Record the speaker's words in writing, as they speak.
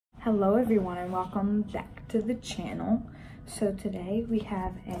Hello everyone and welcome back to the channel. So today we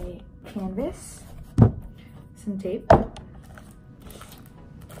have a canvas, some tape,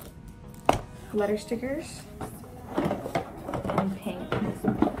 letter stickers, and paint. And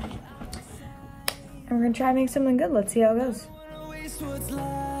we're gonna try to make something good. Let's see how it goes.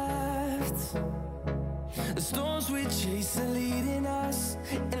 The storms we chase are leading us,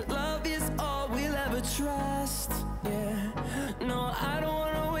 and love is all we'll ever trust. Yeah, no, I don't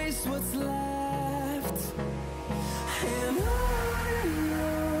wanna waste what's left. And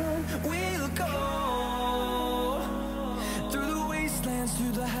on we'll go, through the wastelands,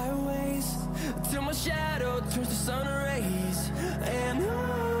 through the highways, till my shadow turns to sun rays. And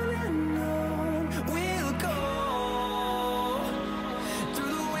on we'll go,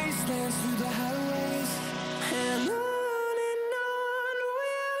 through the wastelands, through the highways, and on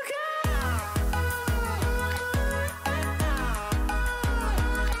we'll go.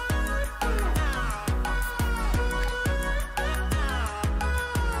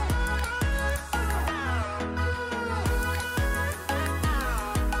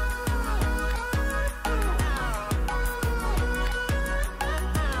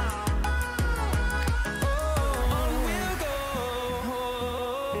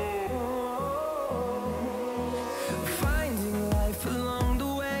 Finding life along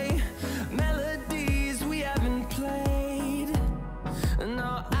the way, melodies we haven't played.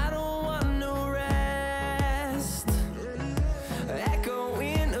 No, I don't want no rest.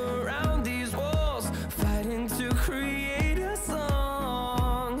 Echoing around these walls, fighting to create a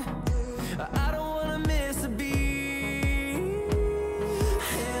song. I don't wanna miss a beat.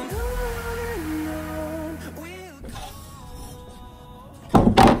 And on we'll go.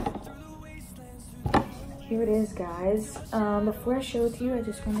 Through the wastelands, through the Here it is, guys. Before I show it to you, I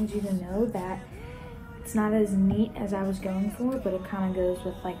just wanted you to know that it's not as neat as I was going for, but it kind of goes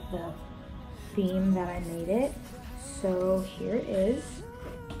with like the theme that I made it. So here it is.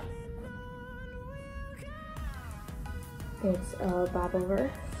 It's a Bibleverse,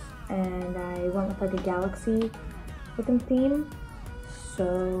 and I went with like a galaxy looking theme.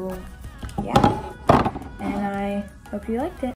 So yeah, and I hope you liked it.